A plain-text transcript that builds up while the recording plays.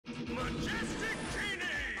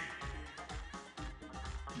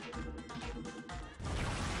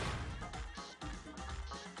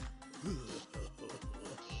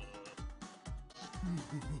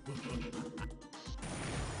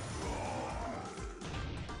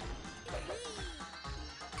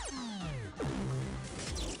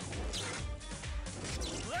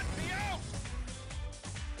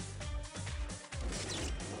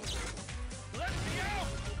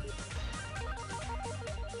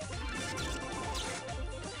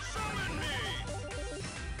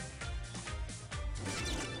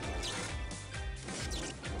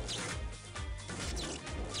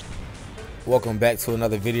Welcome back to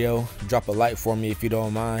another video. Drop a like for me if you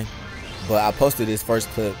don't mind. But I posted this first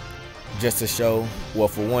clip just to show, well,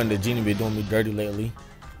 for one, the genie been doing me dirty lately.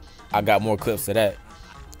 I got more clips of that.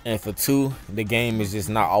 And for two, the game is just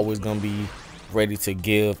not always gonna be ready to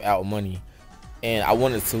give out money. And I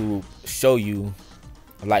wanted to show you,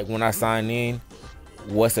 like when I sign in,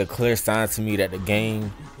 what's a clear sign to me that the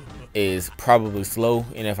game is probably slow,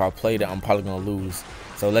 and if I play that, I'm probably gonna lose.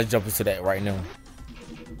 So let's jump into that right now.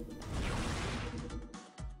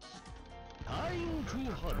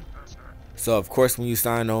 So of course, when you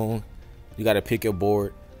sign on, you got to pick your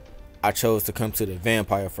board. I chose to come to the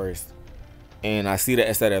Vampire first, and I see that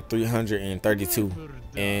it's at a 332.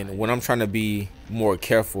 And when I'm trying to be more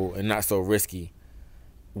careful and not so risky,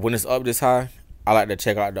 when it's up this high, I like to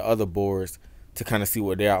check out the other boards to kind of see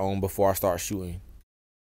what they're on before I start shooting.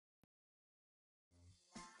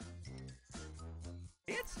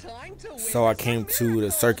 So I came to the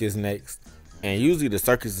Circus next, and usually the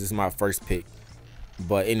Circus is my first pick.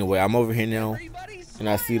 But anyway, I'm over here now, and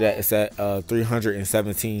I see that it's at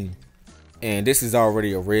 317, and this is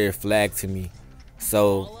already a red flag to me.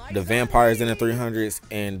 So the Vampire is in the 300s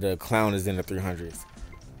and the Clown is in the 300s,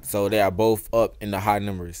 so they are both up in the high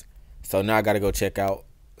numbers. So now I gotta go check out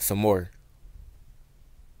some more.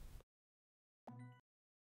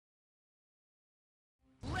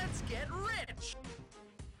 Let's get rich.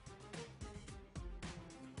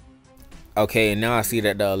 Okay, and now I see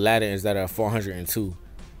that the Aladdin is at a 402.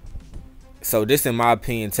 So this, in my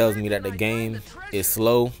opinion, tells me that the game is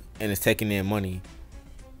slow and it's taking in money.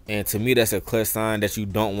 And to me, that's a clear sign that you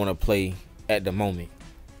don't want to play at the moment,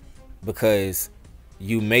 because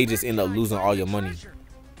you may just end up losing all your money.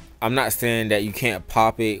 I'm not saying that you can't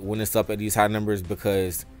pop it when it's up at these high numbers,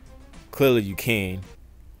 because clearly you can,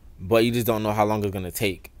 but you just don't know how long it's going to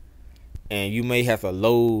take. And you may have to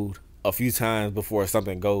load a few times before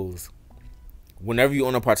something goes. Whenever you're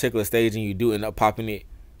on a particular stage and you do end up popping it,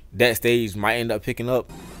 that stage might end up picking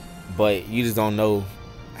up, but you just don't know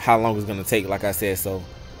how long it's gonna take, like I said. So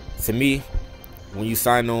to me, when you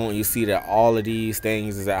sign on and you see that all of these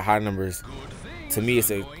things is at high numbers, to me it's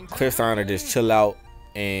a clear sign to just chill out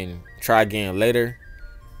and try again later.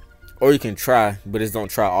 Or you can try, but just don't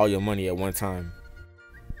try all your money at one time.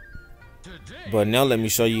 But now let me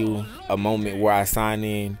show you a moment where I sign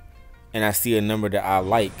in and I see a number that I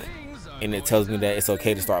like, and it tells me that it's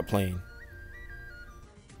okay to start playing.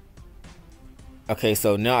 Okay,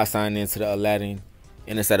 so now I signed into the Aladdin,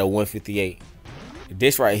 and it's at a 158.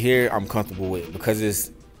 This right here I'm comfortable with because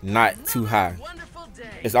it's not too high.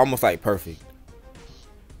 It's almost like perfect.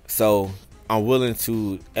 So I'm willing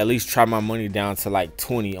to at least try my money down to like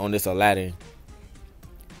 20 on this Aladdin.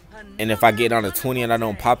 And if I get down to 20 and I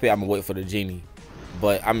don't pop it, I'm gonna wait for the genie.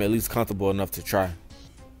 But I'm at least comfortable enough to try.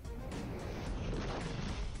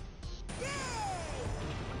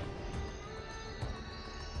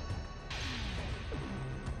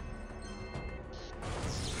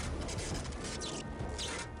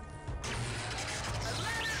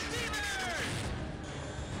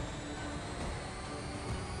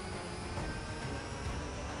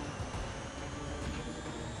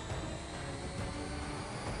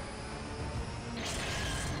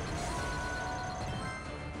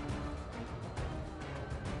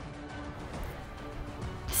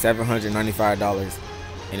 $795,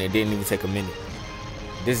 and it didn't even take a minute.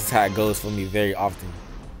 This is how it goes for me very often.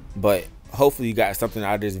 But hopefully you got something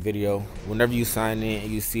out of this video. Whenever you sign in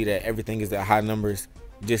and you see that everything is at high numbers,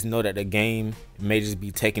 just know that the game may just be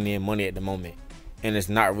taking in money at the moment, and it's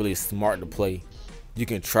not really smart to play. You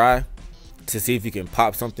can try to see if you can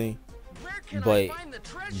pop something, but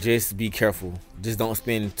just be careful. Just don't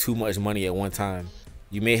spend too much money at one time.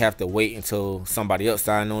 You may have to wait until somebody else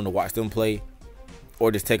sign on to watch them play,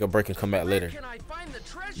 or just take a break and come back later.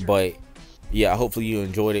 But yeah, hopefully you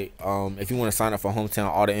enjoyed it. If you want to sign up for Hometown,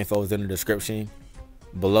 all the info is in the description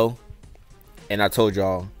below. And I told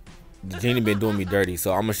y'all, the genie been doing me dirty,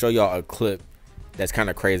 so I'm gonna show y'all a clip that's kind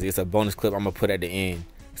of crazy. It's a bonus clip I'm gonna put at the end,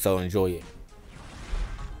 so enjoy it.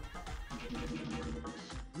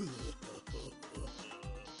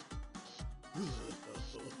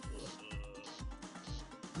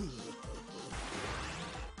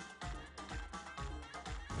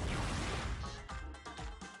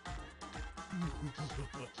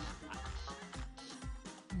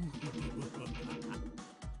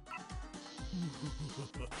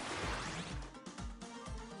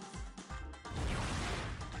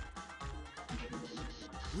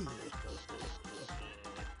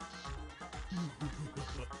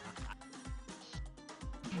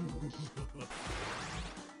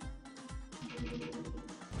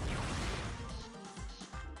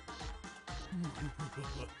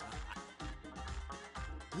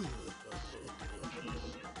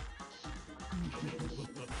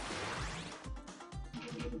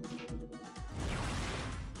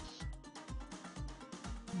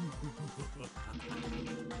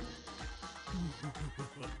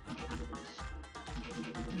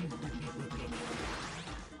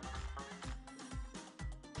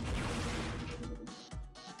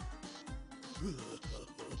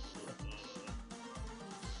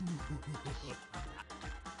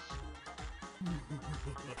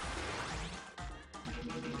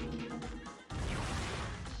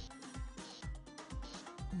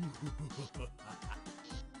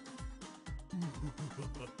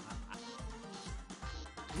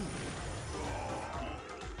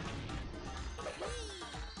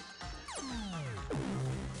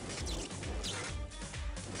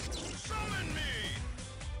 Summon me!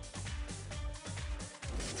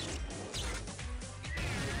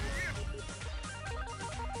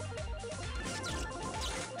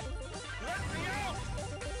 Let me out!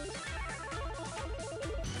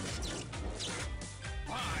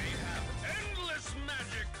 I have endless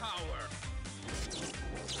magic power!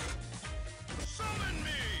 Summon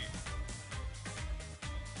me!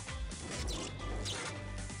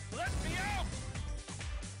 Let me out!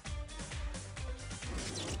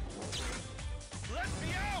 Let me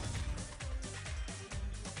out!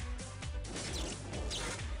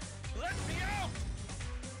 Let me out!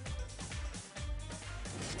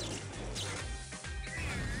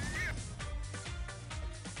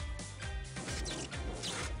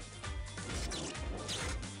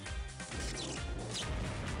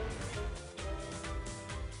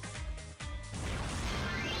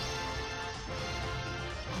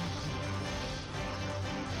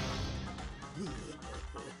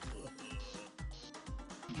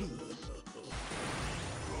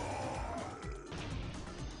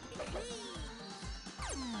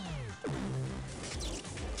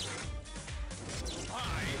 I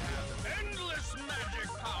have endless magic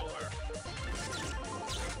power!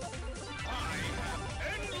 I have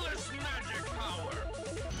endless magic power!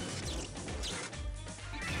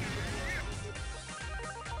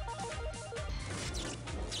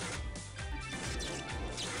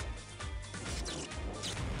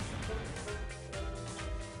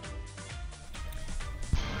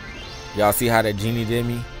 Y'all see how that genie did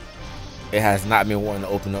me? It has not been wanting to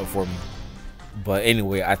open up for me. But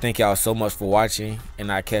anyway, I thank y'all so much for watching,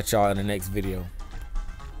 and I'll catch y'all in the next video.